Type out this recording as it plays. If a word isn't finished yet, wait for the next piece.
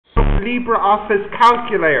LibreOffice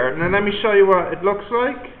calculator. Now let me show you what it looks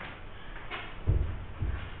like.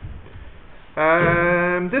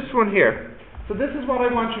 This one here. So this is what I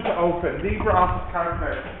want you to open, LibreOffice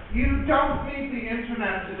calculator. You don't need the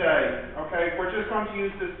internet today, okay? We're just going to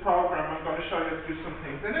use this program. I'm going to show you how to do some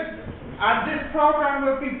things in it. And this program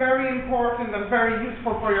will be very important and very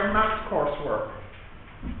useful for your maths coursework,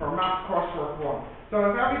 for maths coursework 1. So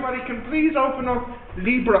if everybody can please open up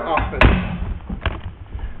LibreOffice,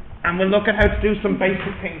 and we'll look at how to do some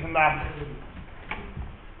basic things in that.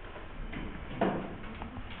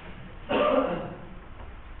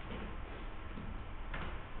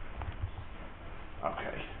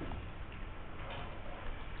 Okay.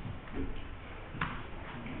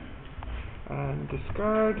 And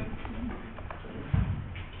discard.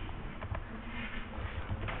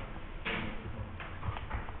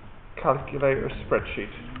 Calculator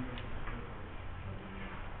spreadsheet.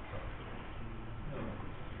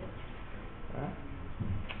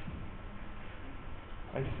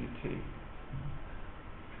 ICT.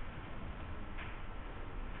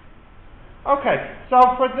 Okay, so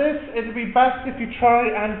for this, it'll be best if you try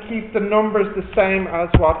and keep the numbers the same as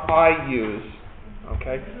what I use.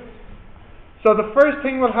 Okay. So the first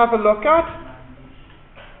thing we'll have a look at.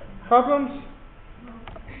 Problems?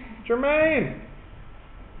 Jermaine.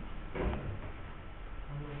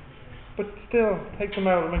 But still, take them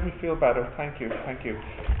out, it'll make me feel better. Thank you, thank you.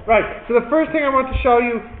 Right, so the first thing I want to show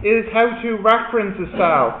you is how to reference a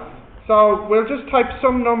cell. So we'll just type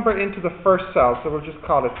some number into the first cell, so we'll just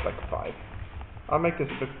call it like 5. I'll make this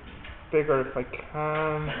a bit bigger if I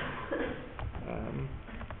can.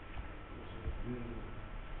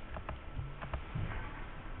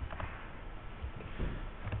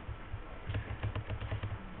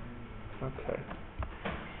 Okay.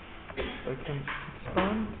 I can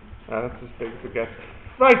expand. That's as big as it gets.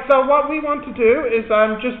 Right, so what we want to do is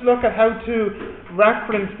just look at how to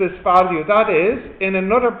reference this value. That is, in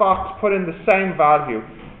another box, put in the same value.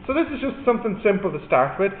 So this is just something simple to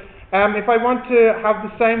start with. If I want to have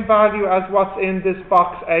the same value as what's in this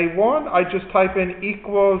box A1, I just type in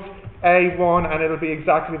equals A1 and it'll be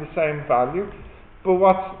exactly the same value. But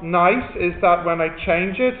what's nice is that when I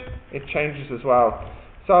change it, it changes as well.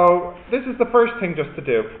 So this is the first thing just to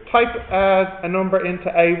do. Type a number into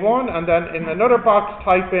A1 and then in another box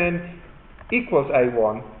type in equals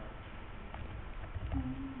A1.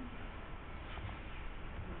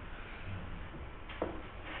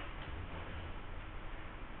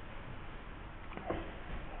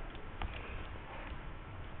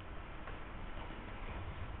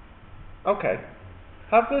 Okay.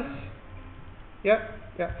 Have this? Yeah.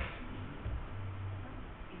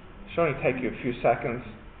 Should only take you a few seconds.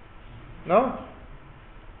 No?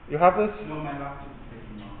 You have this? No, my laptop is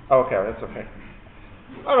taking off. Okay, that's okay.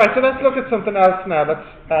 Alright, so let's look at something else now. Let's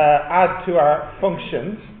add to our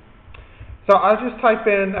functions. So I'll just type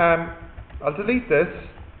in, I'll delete this,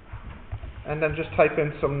 and then just type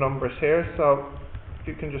in some numbers here. So if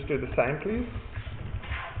you can just do the same, please.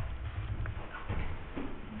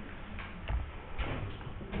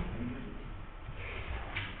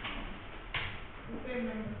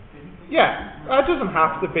 Yeah, it doesn't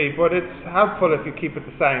have to be, but it's helpful if you keep it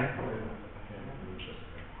the same.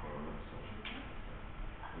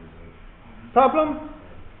 Problem?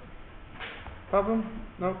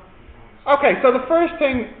 No? Okay, so the first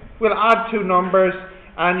thing, we'll add two numbers,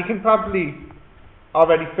 and you can probably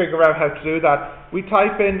already figure out how to do that. We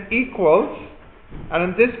type in equals, and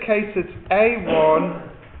in this case it's A1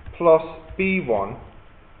 plus B1.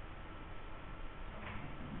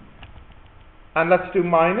 And let's do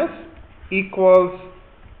minus. Equals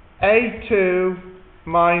A2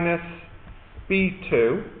 minus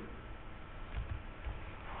B2.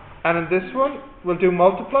 And in this one, we'll do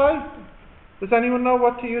multiply. Does anyone know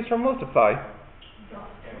what to use for multiply?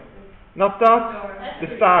 Not dot?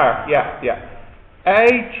 The star. Yeah.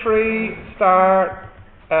 A3 star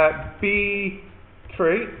B3.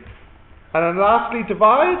 And then lastly,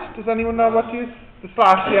 divide. Does anyone know what to use? The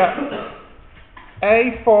slash, yeah.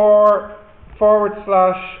 A4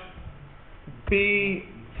 /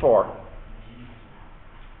 B4.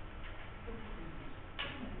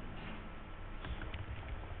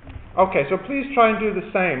 Okay, so please try and do the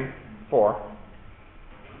same for.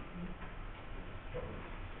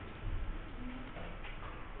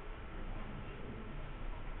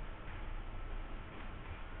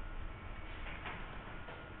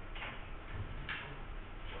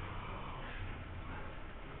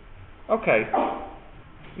 Okay,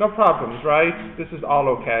 no problems, right? This is all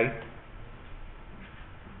okay.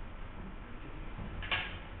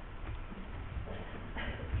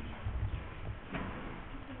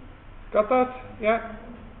 Got that? Yeah?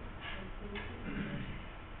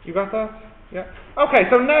 You got that? Yeah. Okay,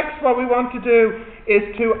 so next what we want to do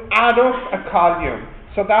is to add up a column.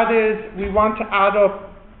 So that is, we want to add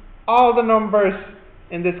up all the numbers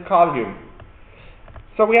in this column.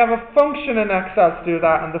 So we have a function in Excel to do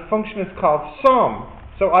that, and the function is called sum.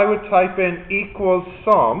 So I would type in equals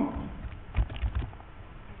sum,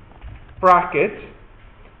 bracket,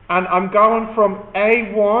 and I'm going from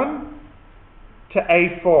A1 to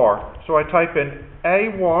A4. So I type in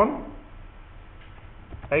A1,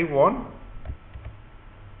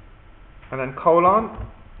 and then colon,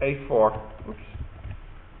 A4. Oops.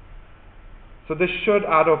 So this should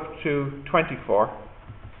add up to 24,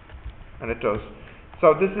 and it does.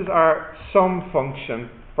 So this is our sum function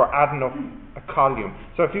for adding up a column.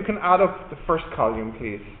 So if you can add up the first column,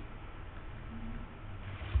 please.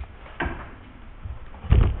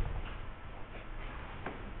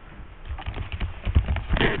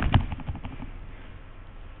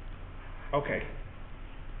 Okay.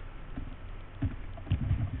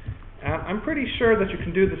 I'm pretty sure that you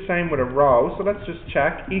can do the same with a row, so let's just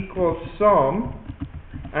check. Equals sum,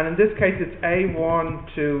 and in this case it's A1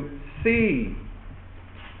 to C1,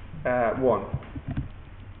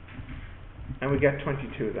 and we get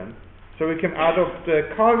 22 then. So we can add up the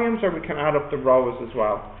columns, or we can add up the rows as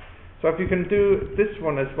well. So if you can do this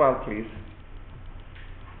one as well, please.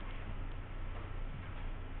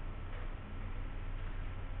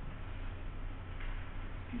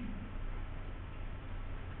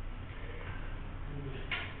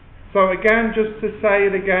 So again, just to say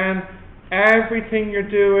it again, everything you're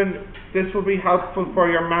doing, this will be helpful for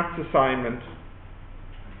your maths assignment.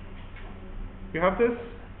 You have this?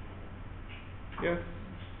 Yes?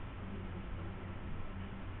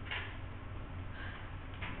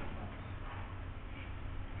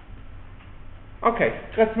 Okay,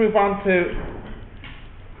 let's move on to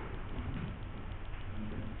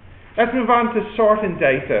sorting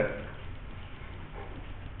data.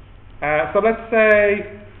 So let's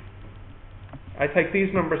say I take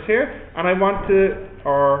these numbers here, and I want to,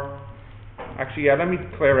 let me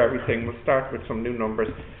clear everything. We'll start with some new numbers.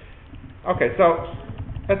 Okay, so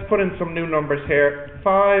let's put in some new numbers here.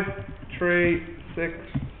 5, 3, 6,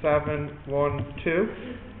 7, 1, 2.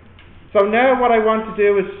 So now what I want to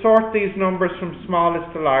do is sort these numbers from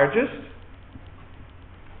smallest to largest.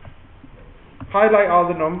 Highlight all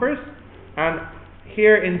the numbers, and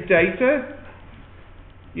here in data,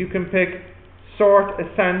 you can pick sort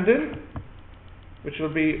ascending, which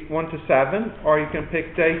will be 1 to 7, or you can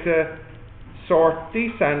pick data sort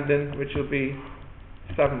descending, which will be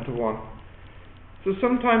 7 to 1. So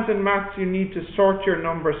sometimes in maths you need to sort your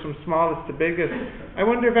numbers from smallest to biggest. I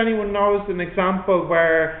wonder if anyone knows an example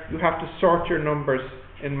where you have to sort your numbers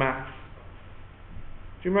in maths.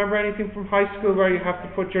 Do you remember anything from high school where you have to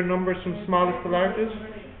put your numbers from smallest to largest?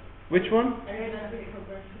 Which one?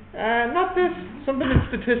 Not this, something in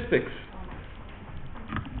statistics.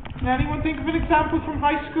 Anyone think of an example from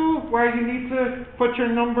high school where you need to put your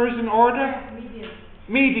numbers in order?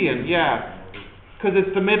 Median, yeah. Because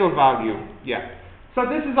it's the middle value, yeah. So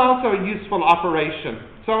this is also a useful operation.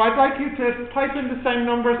 So I'd like you to type in the same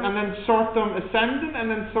numbers and then sort them ascending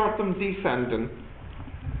and then sort them descending.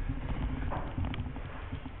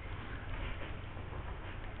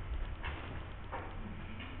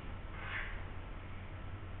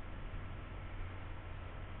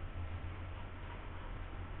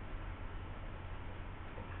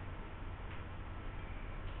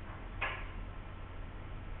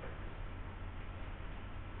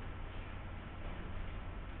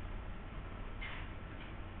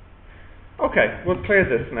 Okay, we'll clear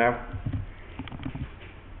this now.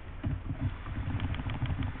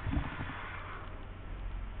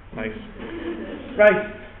 Nice.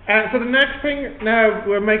 Right, so the next thing now,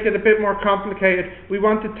 we'll make it a bit more complicated. We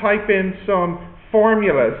want to type in some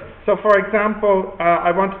formulas. So for example,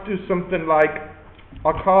 I want to do something like,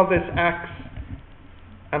 I'll call this x,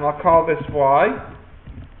 and I'll call this y,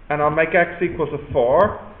 and I'll make x equal to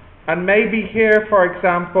 4. And maybe here, for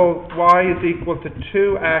example, y is equal to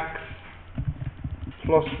 2x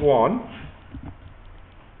plus 1.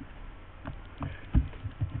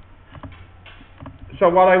 So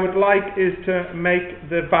what I would like is to make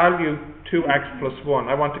the value 2x plus 1.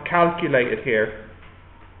 I want to calculate it here.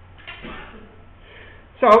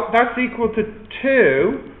 So that's equal to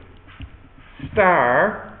 2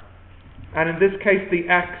 star, and in this case the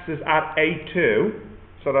x is at A2,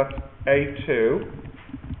 so that's A2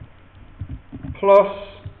 plus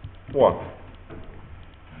 1.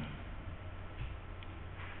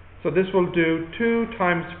 So this will do 2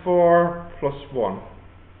 times 4 plus 1.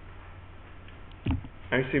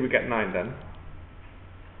 And you see we get 9 then.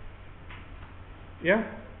 Yeah?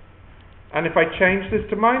 And if I change this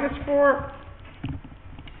to minus 4,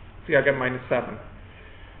 see, I get minus 7.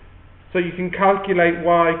 So you can calculate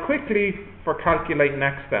y quickly for calculating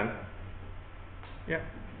x then. Yeah.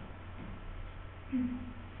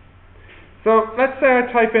 So let's say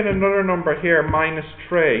I type in another number here, minus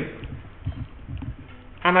 3,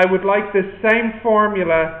 and I would like this same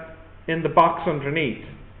formula in the box underneath.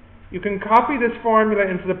 You can copy this formula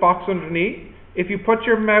into the box underneath if you put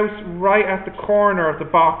your mouse right at the corner of the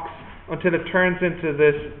box until it turns into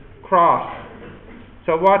this cross.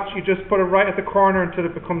 So watch, you just put it right at the corner until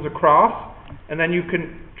it becomes a cross, and then you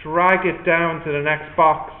can drag it down to the next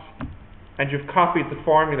box, and you've copied the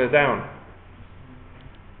formula down.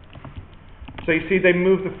 So you see they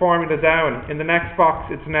move the formula down. In the next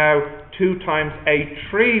box it's now 2 times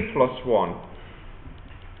a3 plus 1.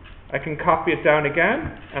 I can copy it down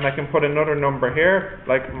again, and I can put another number here,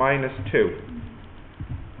 like minus 2.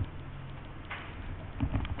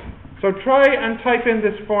 So try and type in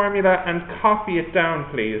this formula and copy it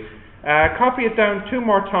down, please. Copy it down 2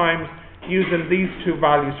 more times using these 2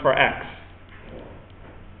 values for x.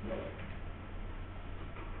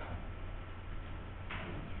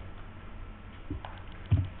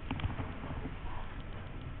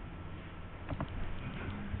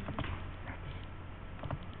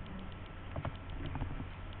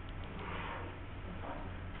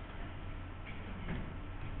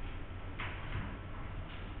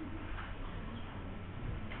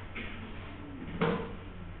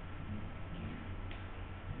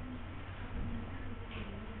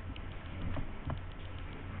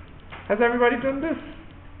 Has everybody done this?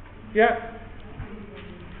 Yeah?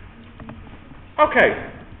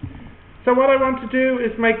 Okay. So what I want to do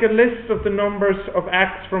is make a list of the numbers of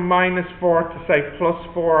x from minus 4 to say plus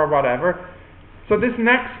 4 or whatever. So this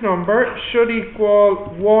next number should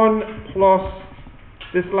equal 1 plus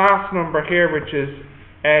this last number here, which is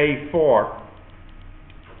a4.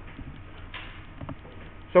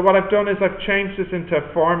 So what I've done is I've changed this into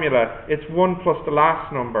a formula. It's 1 plus the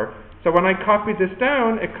last number. So when I copy this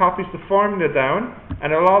down, it copies the formula down,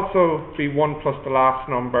 and it'll also be 1 plus the last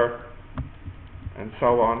number, and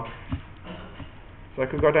so on. So I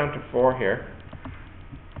could go down to 4 here.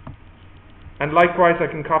 And likewise, I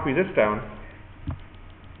can copy this down.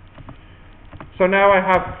 So now I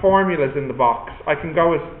have formulas in the box. I can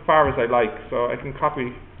go as far as I like, so I can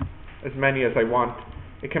copy as many as I want.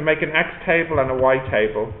 It can make an x table and a y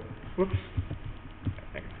table. Whoops.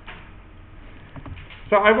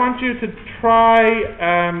 So I want you to try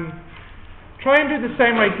and do the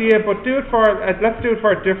same idea, but do it for let's do it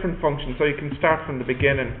for a different function, so you can start from the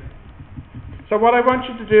beginning. So what I want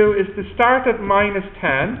you to do is to start at minus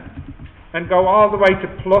 10 and go all the way to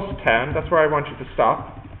plus 10. That's where I want you to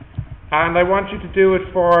stop. And I want you to do it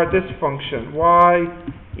for this function, y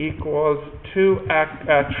equals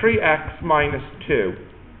 3x minus 2.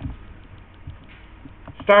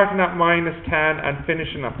 Starting at minus 10 and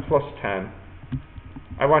finishing at plus 10.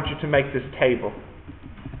 I want you to make this table.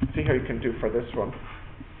 See how you can do for this one.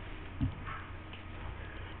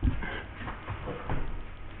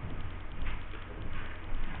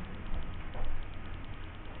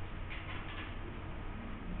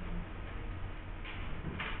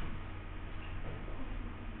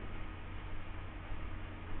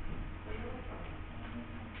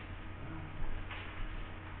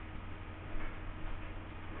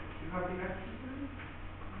 You have the exercise?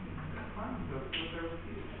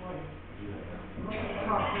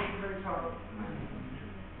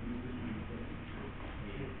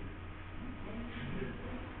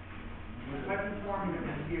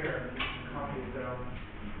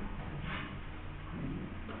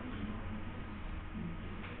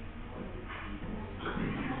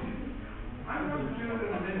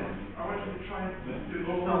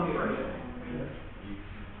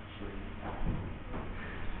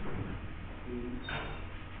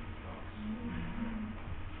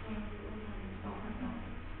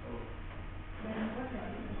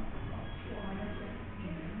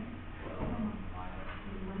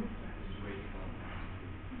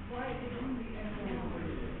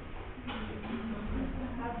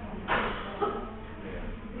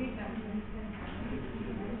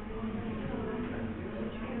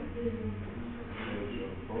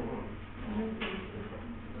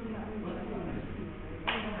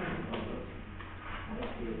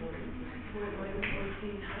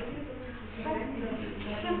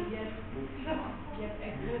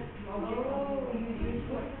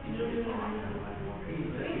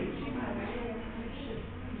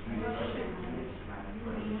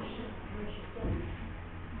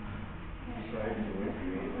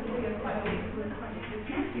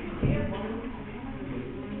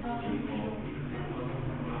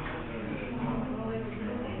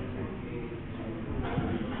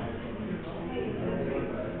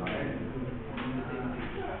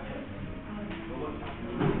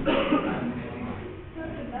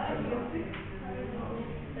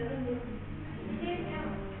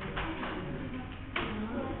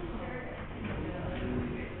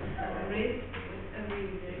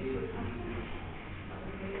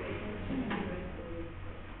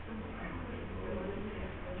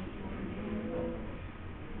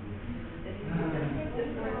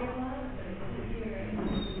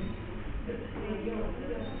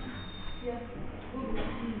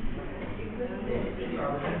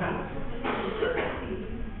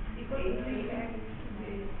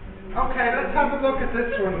 let's have a look at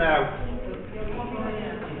this one now.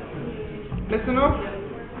 Listen up.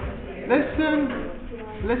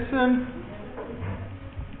 Listen.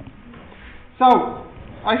 So,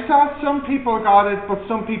 I saw some people got it, but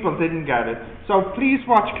some people didn't get it. So please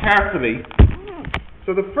watch carefully.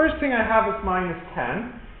 So the first thing I have is minus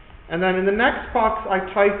 10. And then in the next box I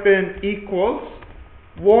type in equals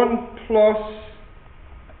 1 plus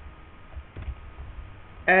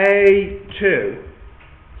A2.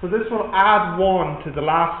 So this will add 1 to the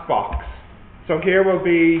last box. So here will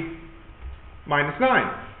be minus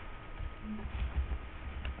 9.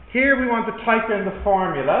 Here we want to type in the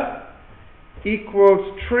formula.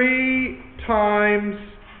 Equals 3 times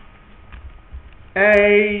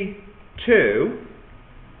A2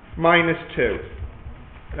 minus 2.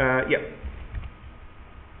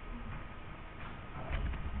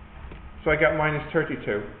 So I get minus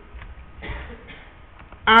 32.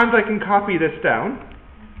 And I can copy this down.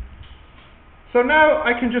 So now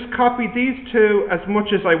I can just copy these two as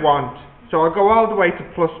much as I want. So I'll go all the way to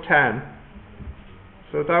plus 10.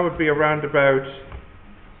 So that would be around about...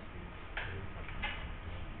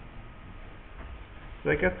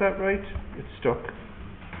 Did I get that right? It's stuck.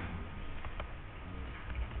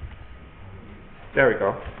 There we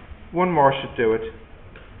go. One more should do it.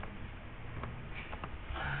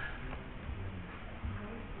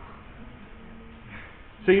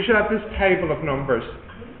 So you should have this table of numbers.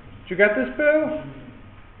 Did you get this, Bill?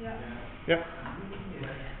 Yeah.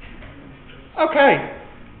 Okay.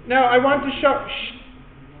 Now I want to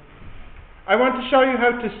show you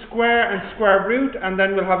how to square and square root, and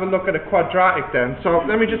then we'll have a look at a quadratic then. So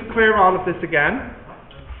let me just clear all of this again.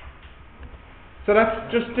 So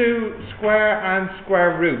let's just do square and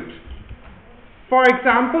square root. For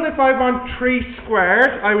example, if I want 3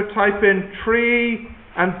 squared, I would type in 3,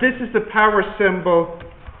 and this is the power symbol.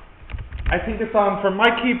 I think it's on, for my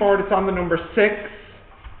keyboard, it's on the number 6.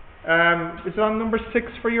 Is it on number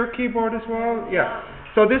 6 for your keyboard as well? Yeah.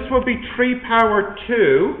 So this will be 3 power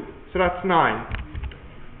 2. So that's 9.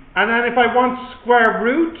 And then if I want square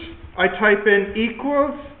root, I type in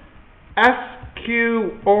equals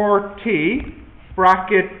SQRT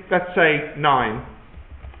bracket, let's say 9.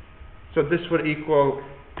 So this would equal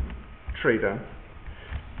 3 then.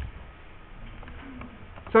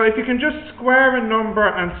 So if you can just square a number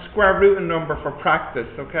and square root a number for practice,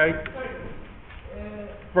 okay?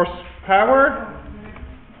 For power,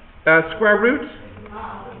 square root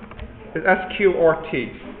is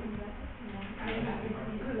SQRT.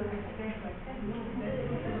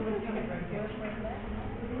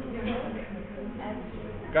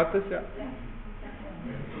 Got this? Yeah.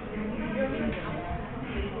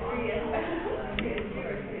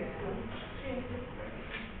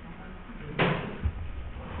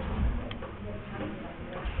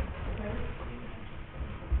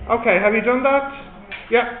 Okay, have you done that?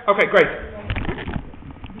 Yeah? Okay, great.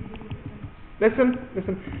 Listen.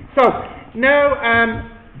 So, now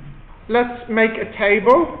let's make a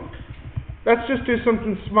table. Let's just do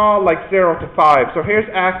something small like 0 to 5. So here's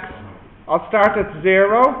x. I'll start at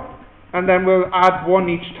 0, and then we'll add 1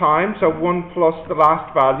 each time, so 1 plus the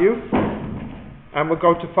last value, and we'll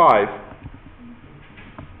go to 5,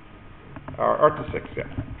 or to 6, yeah.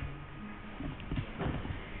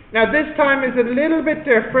 Now this time is a little bit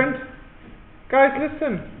different. Guys,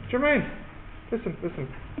 listen. Jermaine, listen.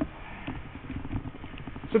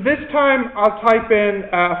 So this time I'll type in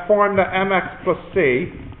a formula mx plus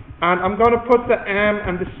c, and I'm going to put the m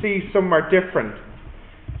and the c somewhere different.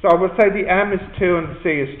 So I will say the m is 2 and the c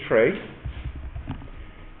is 3.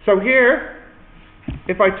 So here,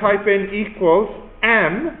 if I type in equals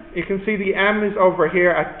m, you can see the m is over here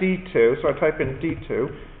at d2, so I type in d2,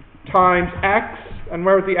 times x, and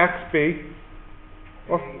where would the x be?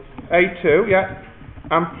 Well, a2, yeah.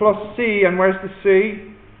 And plus c, and where's the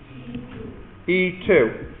c?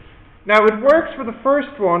 e2. Now it works for the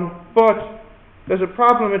first one, but there's a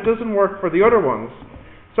problem, it doesn't work for the other ones.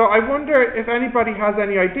 So I wonder if anybody has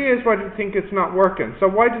any ideas why do you think it's not working. So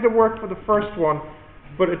why did it work for the first one,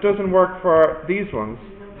 but it doesn't work for these ones?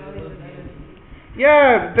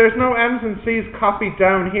 Yeah, there's no m's and c's copied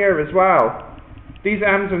down here as well. These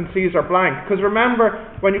m's and c's are blank. Because remember,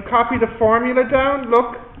 when you copy the formula down,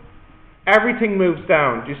 look, everything moves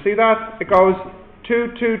down. Do you see that? It goes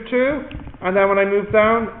 2, 2, 2, and then when I move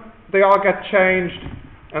down, they all get changed,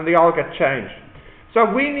 and they all get changed. So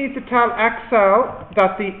we need to tell Excel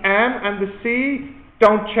that the M and the C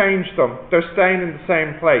don't change them. They're staying in the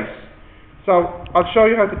same place. So I'll show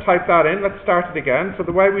you how to type that in. Let's start it again. So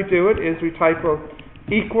the way we do it is we type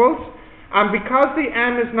equals. And because the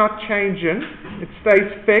M is not changing, it stays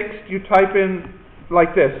fixed, you type in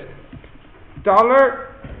like this. $,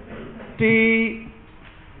 D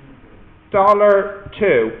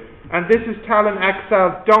 $2, and this is telling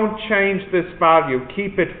Excel, don't change this value,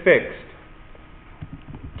 keep it fixed,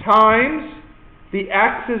 times the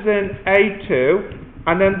X is in A2,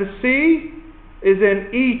 and then the C is in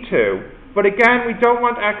E2. But again, we don't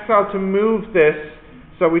want Excel to move this,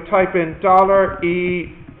 so we type in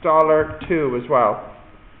 $E$2 as well.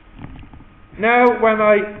 Now, when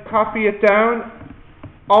I copy it down,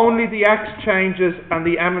 only the X changes and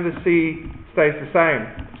the M and the C stays the same.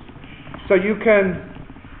 So you can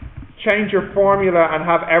change your formula and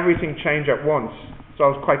have everything change at once.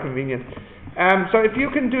 So it's quite convenient. So if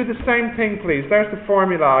you can do the same thing, please. There's the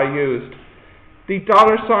formula I used. The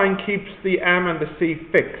 $ keeps the M and the C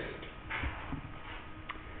fixed.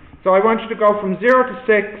 So I want you to go from 0 to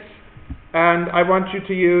 6, and I want you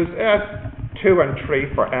to use 2 and 3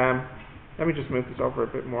 for M. Let me just move this over a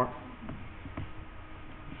bit more.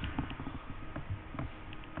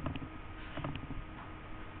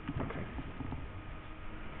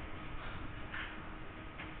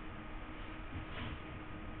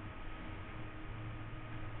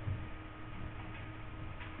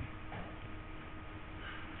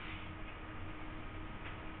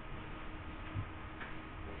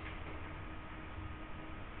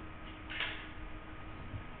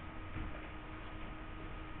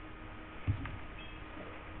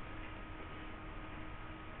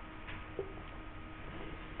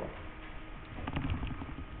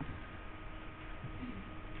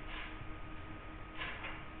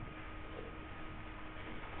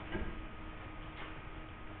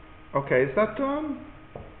 Okay, is that done?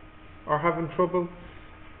 Or having trouble?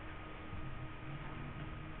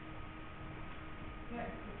 Yeah.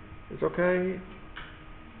 It's okay?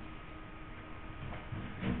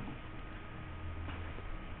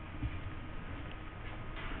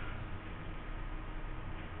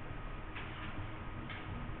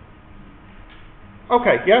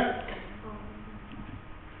 Okay, yeah.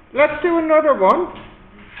 Let's do another one.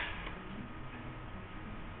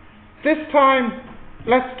 This time,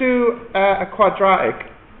 let's do a quadratic.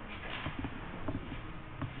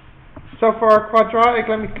 So for a quadratic,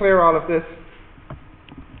 let me clear all of this.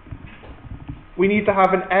 We need to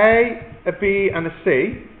have an A, a B, and a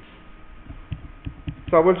C.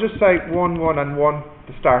 So we'll just say 1, 1, and 1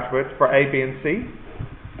 to start with for A, B, and C.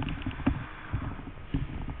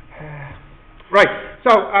 Right,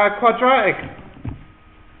 so quadratic.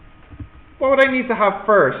 What would I need to have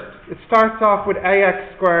first? It starts off with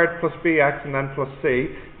ax squared plus bx and then plus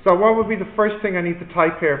c. So what would be the first thing I need to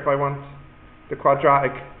type here if I want the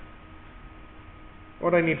quadratic?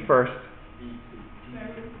 What do I need first?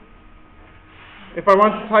 If I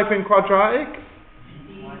want to type in quadratic,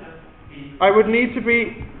 I would need to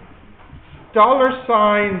be $D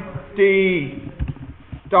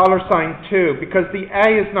 $2 because the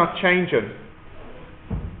A is not changing.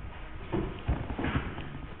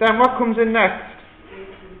 Then what comes in next?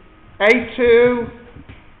 A2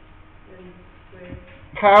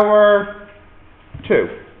 power 2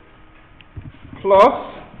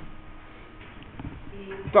 plus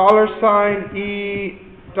 $E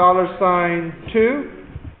 $2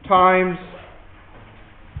 times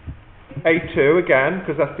A2 again,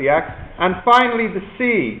 because that's the X, and finally the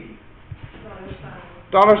C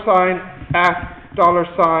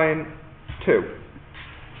 $F$2.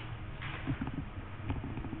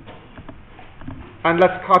 And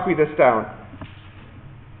let's copy this down.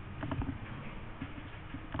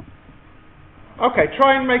 Okay,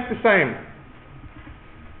 try and make the same.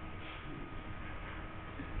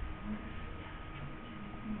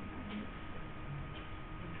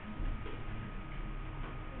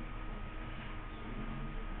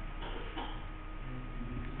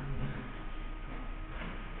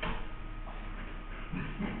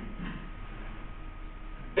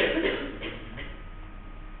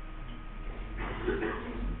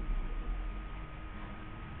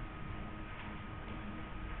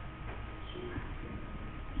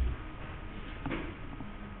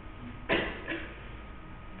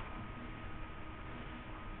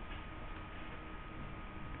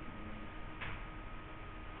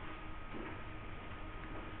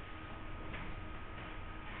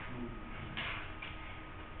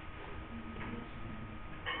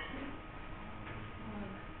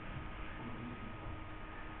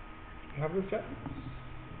 You have this yet?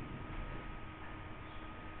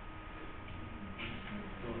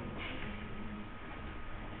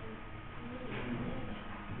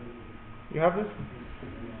 You have this?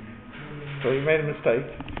 So you made a mistake.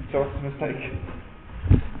 So what's the mistake?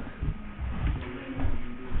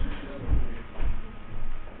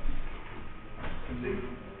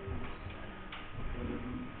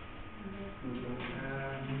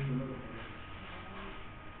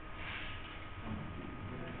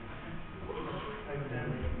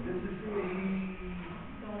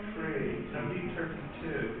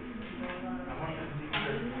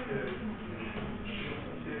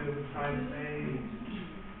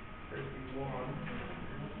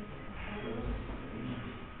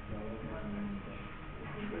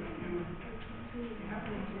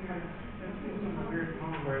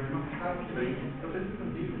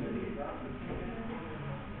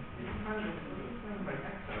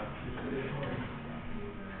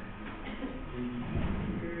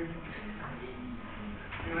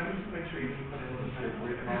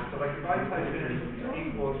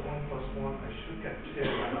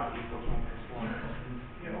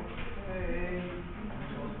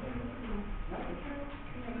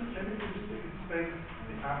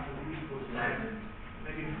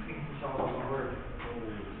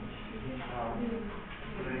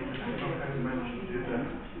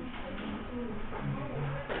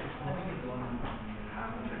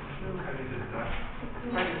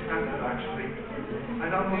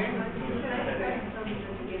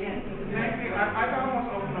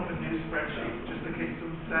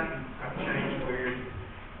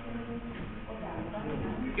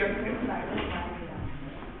 Yeah.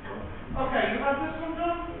 Okay, you have this one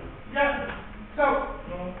done? Yeah. So,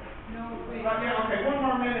 right, yeah, okay, one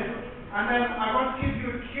more minute. And then I want to give you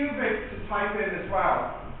a cubic to type in as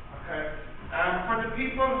well. Okay. For the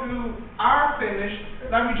people who are finished,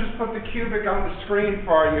 let me just put the cubic on the screen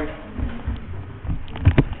for you.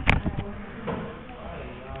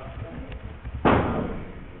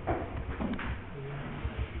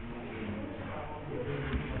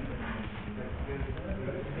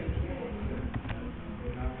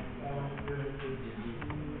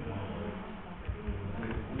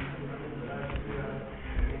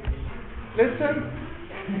 Listen.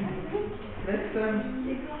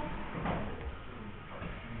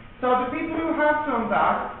 So the people who have done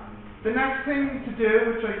that, the next thing to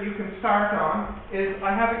do, which you can start on, is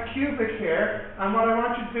I have a cubic here, and what I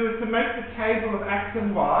want you to do is to make the table of x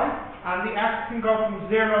and y, and the x can go from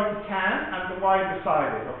 0 to 10, and the y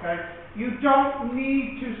beside it, okay? You don't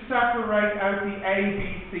need to separate out the A, B,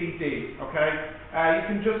 C, D, okay? You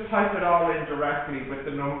can just type it all in directly with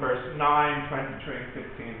the numbers 9, 23, and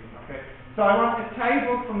 15, okay? So I want a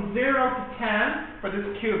table from 0 to 10 for this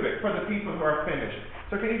cubic, for the people who are finished.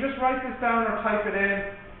 So can you just write this down or type it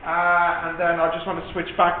in, and then I just want to switch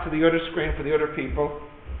back to the other screen for the other people.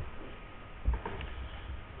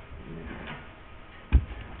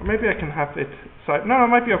 Or maybe I can have it side. No, it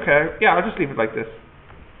might be okay. Yeah, I'll just leave it like this.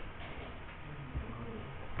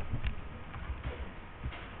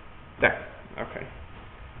 There. Okay.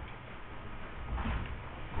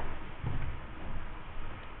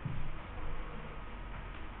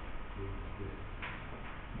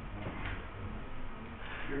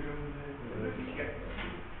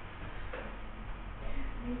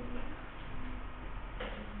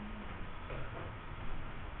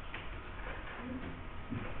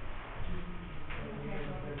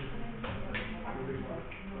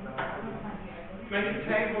 Make a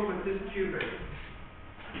table with this cubic.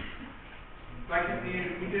 Like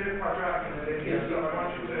we did a quadratic in the video, so I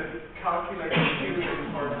want you to calculate the cubic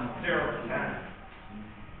for 0 to 10.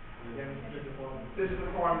 This is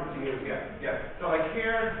the form to use, yeah. So like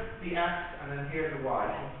here, the x, and then here the y.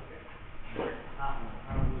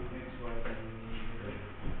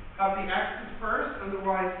 Have the x's first and the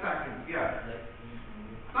y's second, yeah.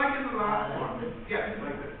 Like in the last one. Yeah,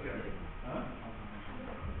 like this, yeah.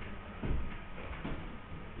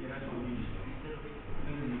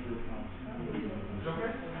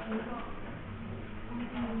 Okay?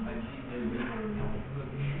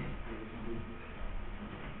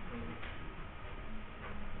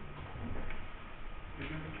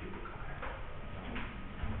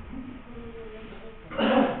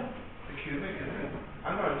 The cubic, isn't it?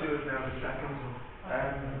 I'm going to do it now in a second.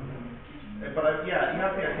 But yeah, you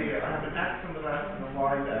have the idea. I have an x on the left and a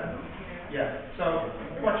y there. Yeah. So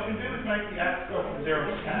what you can do is make the x go from 0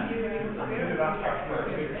 to 10. I'm going to do that part first.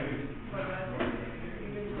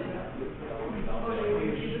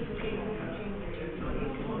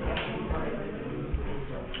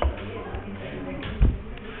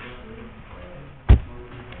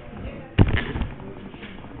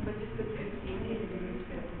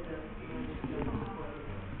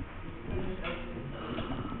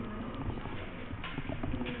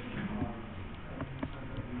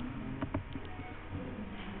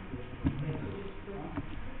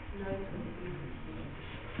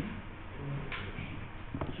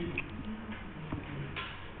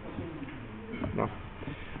 No.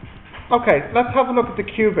 Okay, let's have a look at the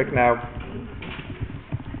cubic now.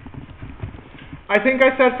 I think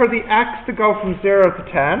I said for the x to go from 0 to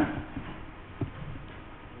 10.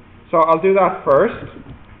 So I'll do that first.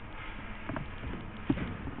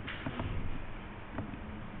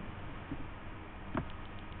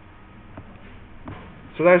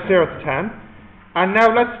 So there's 0 to 10. And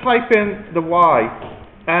now let's type in the y.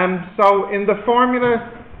 So in the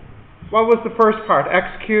formula, what was the first part? X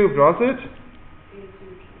cubed, was it?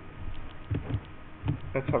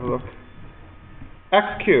 Let's have a look. X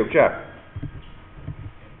cubed, yeah.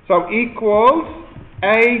 So equals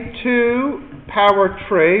a2 power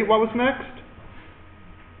 3. What was next?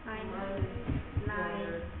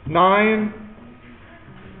 9.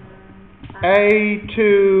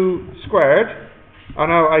 a2 squared. Oh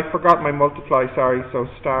no, I forgot my multiply, sorry, so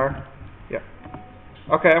star. Yeah.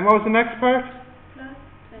 Okay, and what was the next part?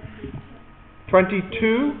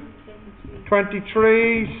 22.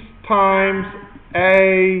 23 times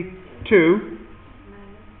a2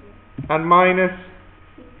 and minus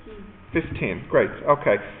 15. Great,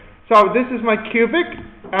 okay. So this is my cubic,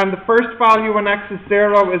 and the first value when x is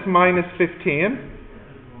 0 is minus 15.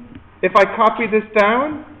 If I copy this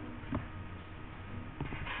down,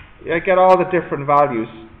 I get all the different values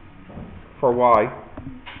for y.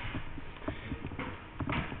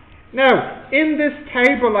 Now, in this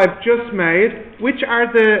table I've just made, which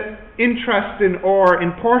are the interesting or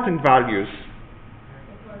important values?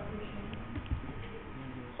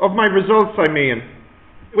 Of my results, I mean.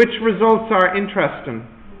 Which results are interesting?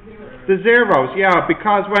 The zeros, yeah,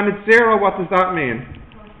 because when it's 0, what does that mean?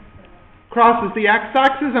 Crosses the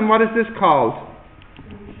x-axis, and what is this called?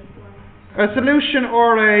 A solution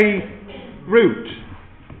or a root.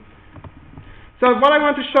 So what I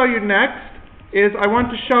want to show you next is I want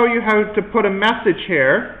to show you how to put a message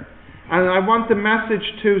here, and I want the message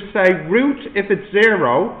to say root if it's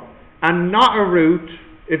 0 and not a root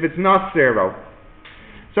if it's not 0.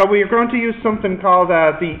 So we are going to use something called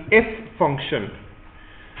the if function.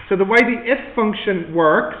 So the way the if function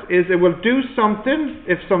works is it will do something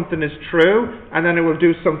if something is true, and then it will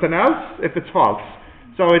do something else if it's false.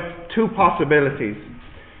 So it's two possibilities.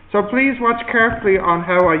 So please watch carefully on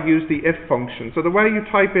how I use the if function. So the way you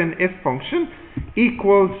type in if function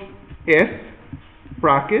equals if,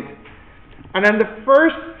 bracket, and then the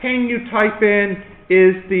first thing you type in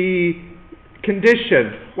is the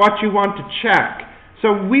condition, what you want to check.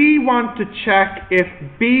 So we want to check if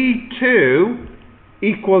B2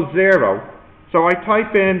 equals 0. So I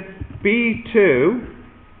type in B2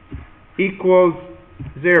 equals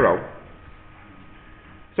 0.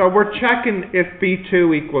 So we're checking if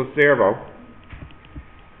B2 equals 0.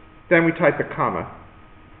 Then we type a comma.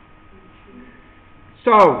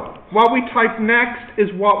 So what we type next is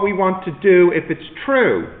what we want to do if it's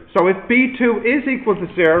true. So if B2 is equal to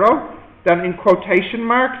 0, then in quotation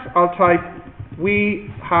marks I'll type we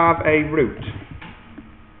have a root.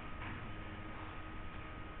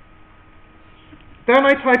 Then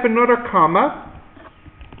I type another comma,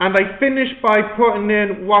 and I finish by putting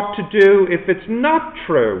in what to do if it's not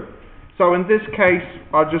true. So in this case,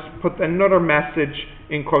 I'll just put another message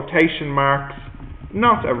in quotation marks,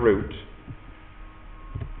 not a root.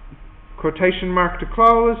 Quotation mark to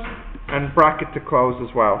close, and bracket to close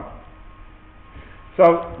as well.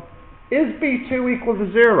 So, is B2 equal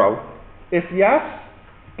to 0? If yes,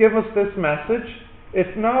 give us this message.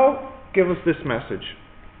 If no, give us this message.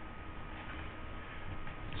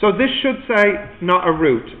 So this should say not a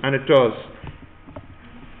root, and it does.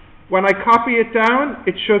 When I copy it down,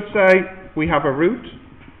 it should say we have a root,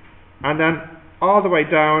 and then all the way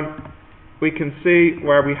down we can see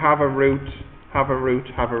where we have a root, have a root,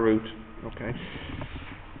 have a root. Okay.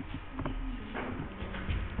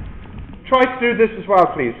 Try to do this as well,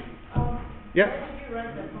 please. Yeah. Did you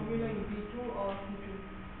write the formula in B2 or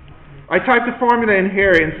C2? I typed the formula in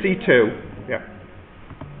here in C2. Yeah.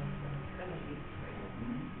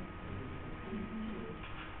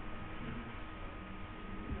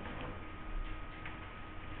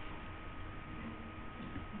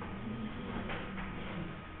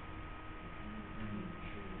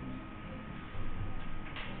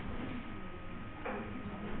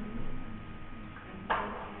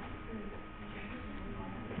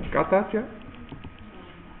 Got that, yeah?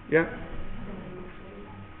 Yeah?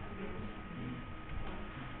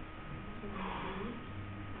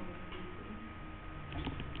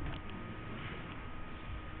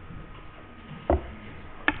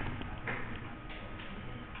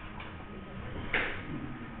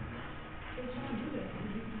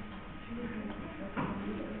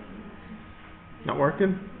 Not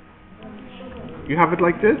working? You have it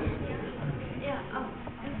like this?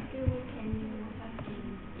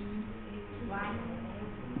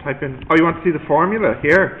 Type in, oh, you want to see the formula?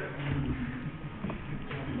 Here.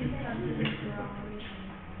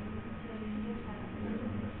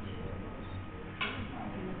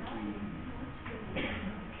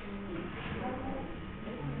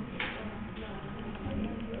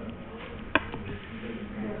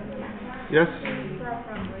 Yes?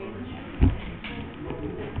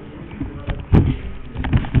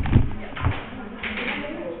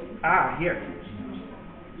 Ah, here.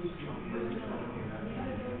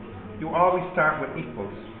 You always start with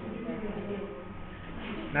equals.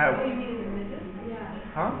 Now.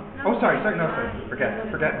 Huh? Oh, sorry, no, sorry.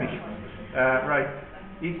 Forget me. Right.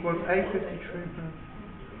 Equals A53.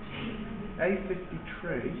 A53.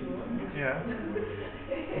 Yeah.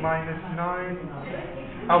 Minus 9.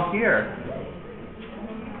 Oh, here.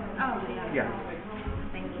 Oh, yeah. Yeah.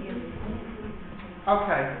 Thank you.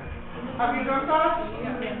 Okay. Have you done that?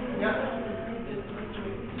 Yeah.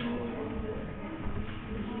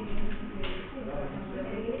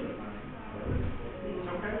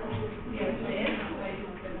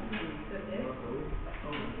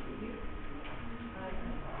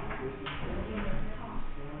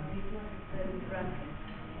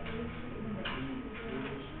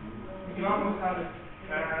 You can almost have it,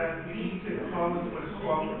 you need to close with a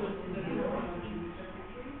quote.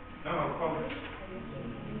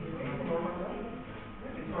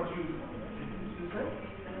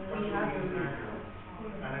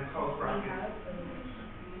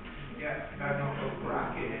 Yeah, now don't go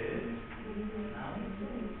bracket.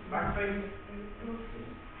 Backspace.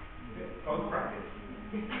 Close bracket.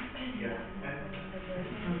 Yeah. And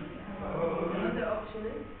Another option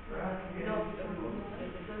is bracket.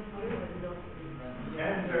 no.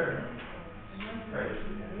 Enter. Right.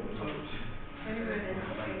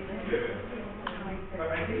 But I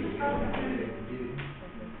think you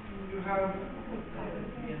have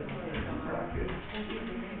bracket.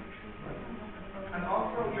 And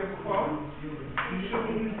also your quote, you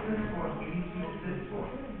shouldn't use this one, you need to use this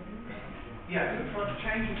one. Yeah, so try to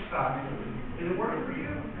change it that. Did it work for you?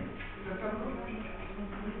 Does that sound good?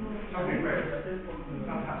 Okay, great.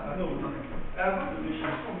 Fantastic. What's the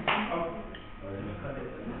first one? Oh.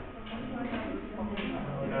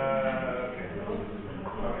 Okay.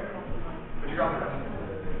 But you got the rest.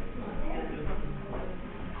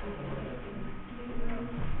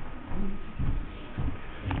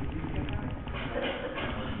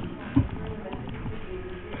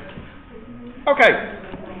 Okay.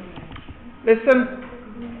 Listen.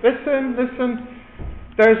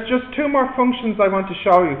 There's just two more functions I want to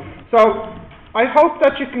show you. So, I hope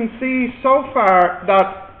that you can see so far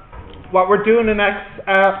that what we're doing in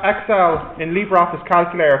Excel, in LibreOffice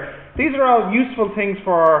Calculator, these are all useful things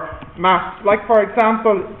for maths. Like, for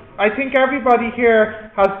example, I think everybody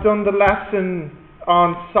here has done the lesson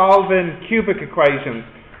on solving cubic equations.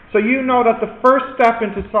 So you know that the first step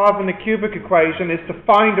into solving a cubic equation is to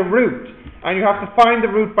find a root. And you have to find the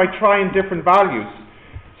root by trying different values.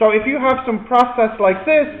 So if you have some process like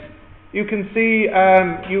this, you can see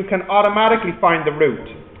you can automatically find the root.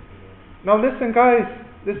 Now listen guys,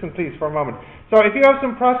 listen please for a moment. So if you have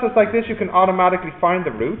some process like this, you can automatically find the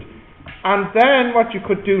root. And then what you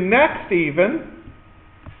could do next even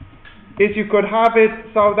is you could have it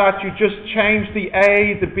so that you just change the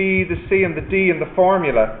A, the B, the C and the D in the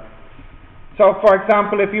formula. So for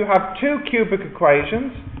example, if you have two cubic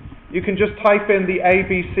equations, you can just type in the A,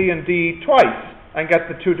 B, C and D twice and get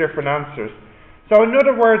the two different answers. So in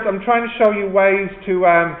other words, I'm trying to show you ways to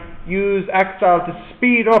use Excel to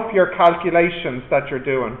speed up your calculations that you're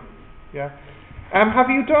doing. Yeah. Have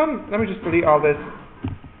you done, let me just delete all this.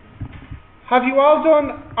 Have you all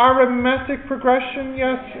done arithmetic progression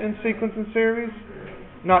yet in sequence and series?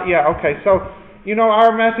 Not yet, okay. So, you know,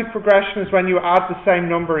 arithmetic progression is when you add the same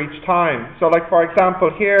number each time. So like for example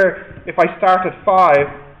here, if I start at 5,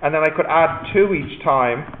 and then I could add 2 each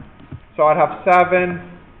time. So I'd have 7,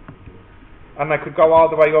 and I could go all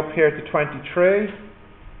the way up here to 23.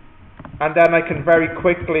 And then I can very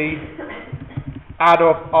quickly add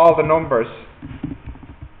up all the numbers.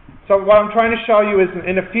 So what I'm trying to show you is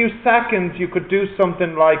in a few seconds you could do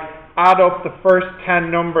something like add up the first 10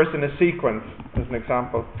 numbers in a sequence, as an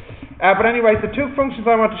example. But anyways, the two functions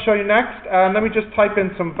I want to show you next, let me just type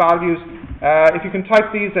in some values. If you can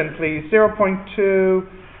type these in please, 0.2,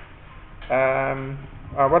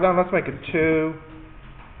 well then let's make it 2,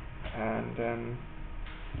 and then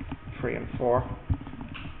 3 and 4,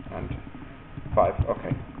 and 5,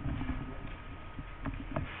 okay.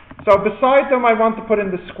 So beside them I want to put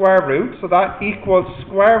in the square root, so that equals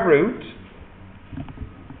square root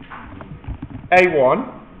A1.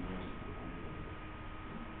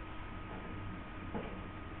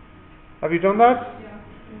 Have you done that? Yeah.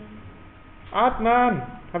 Adnan,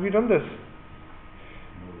 have you done this?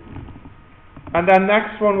 And then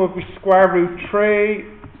next one will be square root 3,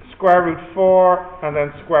 square root 4, and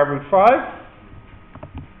then square root 5.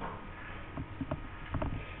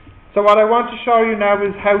 So what I want to show you now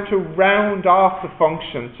is how to round off the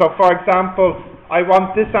function. So for example, I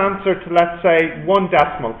want this answer to, let's say, 1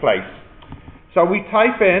 decimal place. So we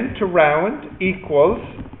type in to round equals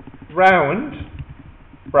round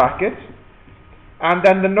bracket, and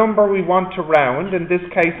then the number we want to round, in this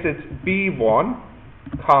case it's B1,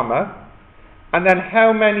 comma, and then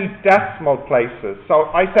how many decimal places. So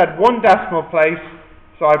I said 1 decimal place,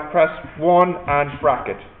 so I press 1 and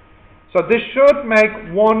bracket. So this should make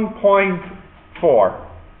 1.4.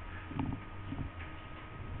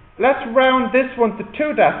 Let's round this one to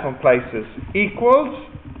 2 decimal places. Equals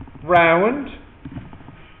round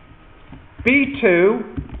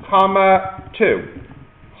B2, comma 2.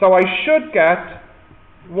 So I should get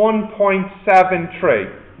 1.73.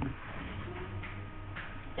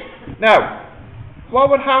 Now, what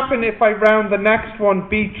would happen if I round the next one,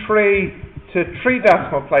 B3, to 3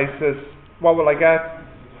 decimal places? What will I get?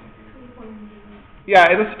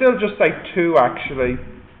 Yeah, it'll still just say 2 actually,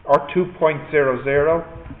 or 2.00.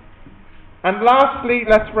 And lastly,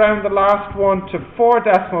 let's round the last one to 4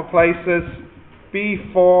 decimal places,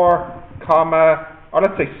 B4, comma, or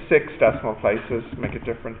let's say 6 decimal places, make it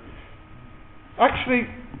different. Actually,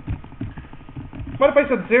 What if I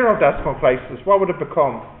said 0 decimal places? What would it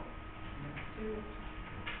become?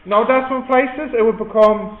 No decimal places? It would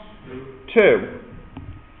become 2.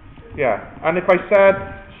 Yeah. And if I said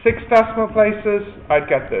 6 decimal places, I'd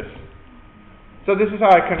get this. So this is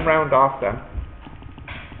how I can round off them.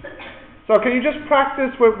 So can you just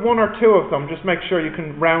practice with 1 or 2 of them? Just make sure you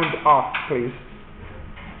can round off, please.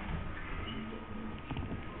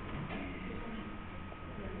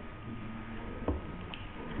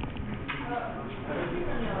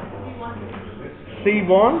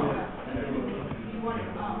 C1.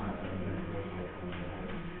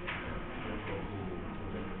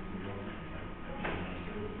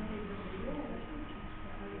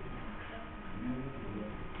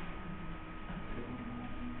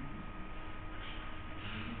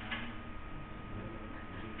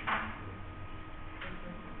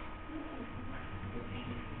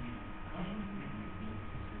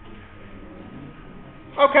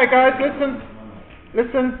 Okay guys,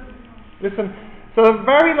 listen. So the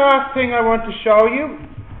very last thing I want to show you,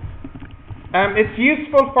 it's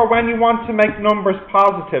useful for when you want to make numbers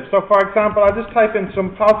positive. So for example, I'll just type in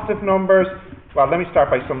some positive numbers. Well, let me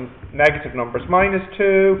start by some negative numbers.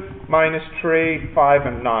 -2, -3, 5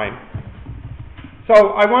 and 9.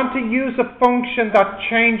 So I want to use a function that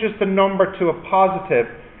changes the number to a positive.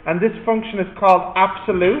 And this function is called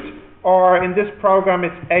absolute, or in this program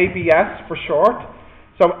it's ABS for short.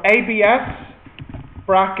 So ABS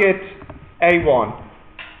bracket A1.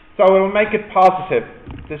 So it will make it positive.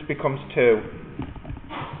 This becomes 2.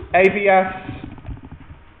 ABS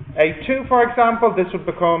A2, for example, this would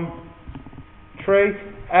become 3.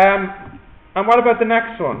 And what about the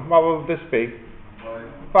next one? What will this be?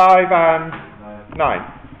 5 and 9.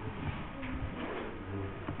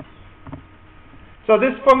 So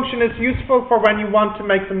this function is useful for when you want to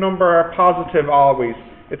make the number positive always.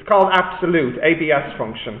 It's called absolute, ABS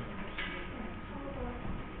function.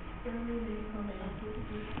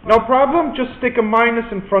 No problem, just stick a minus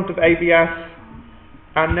in front of ABS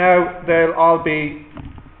and now they'll all be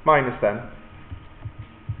minus then.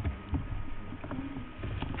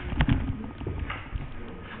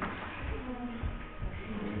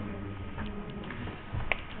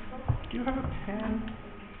 Do you have a pen?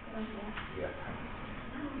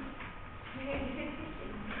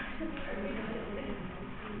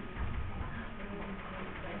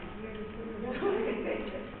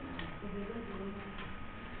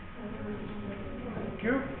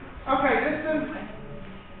 Okay,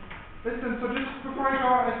 listen, so just before I go,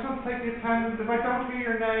 I still take the attendance. If I don't hear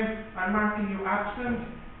your name, I'm marking you absent.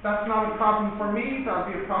 That's not a problem for me,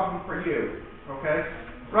 that'll be a problem for you. Okay?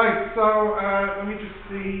 Right, so let me just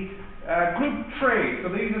see. Group 3, so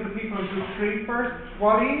these are the people in group 3 first.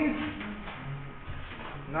 Walid?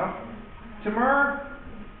 No. Timur?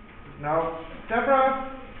 No. Deborah?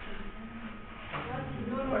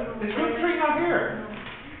 Is group 3 not here?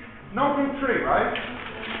 No group 3, right?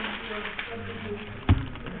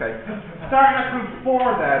 Okay. Starting at group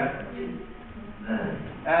 4 then.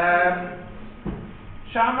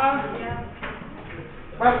 Shama? Yeah.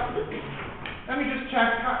 Well, let me just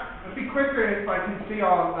check. It'd be quicker if I can see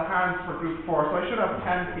all the hands for group 4. So I should have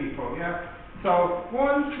 10 people, yeah? So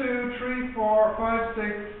 1, 2, 3, 4, 5,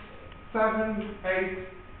 6, 7, 8,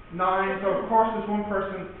 9. So of course there's one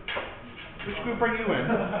person. Which group are you in?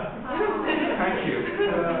 Thank you.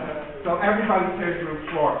 So everybody's here in group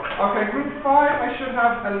 4. Okay, group 5, I should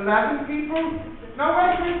have 11 people. No,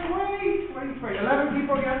 wait. 11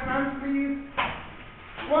 people, yes, hands please.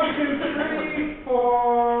 1, 2, 3,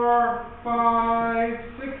 4, 5,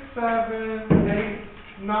 6, 7, 8,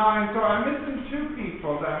 9. So I'm missing 2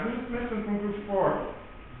 people then. Who's missing from group 4?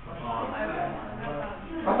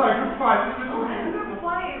 Oh, sorry, group 5.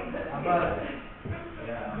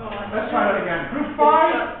 Let's try that again. Group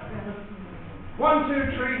 5. 1,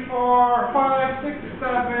 2, 3, 4, 5, 6,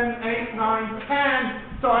 7, 8, 9, 10.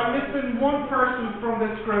 So I'm missing 1 person from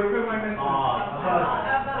this group. Who am I missing?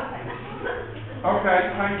 Okay,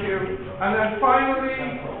 thank you. And then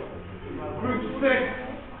finally, group 6.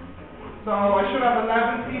 So I should have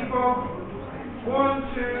 11 people. 1,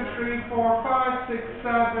 2, 3, 4, 5, 6,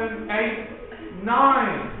 7, 8,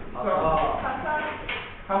 9. So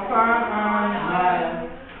Hassan and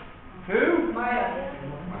who? Maya.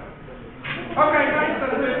 Okay,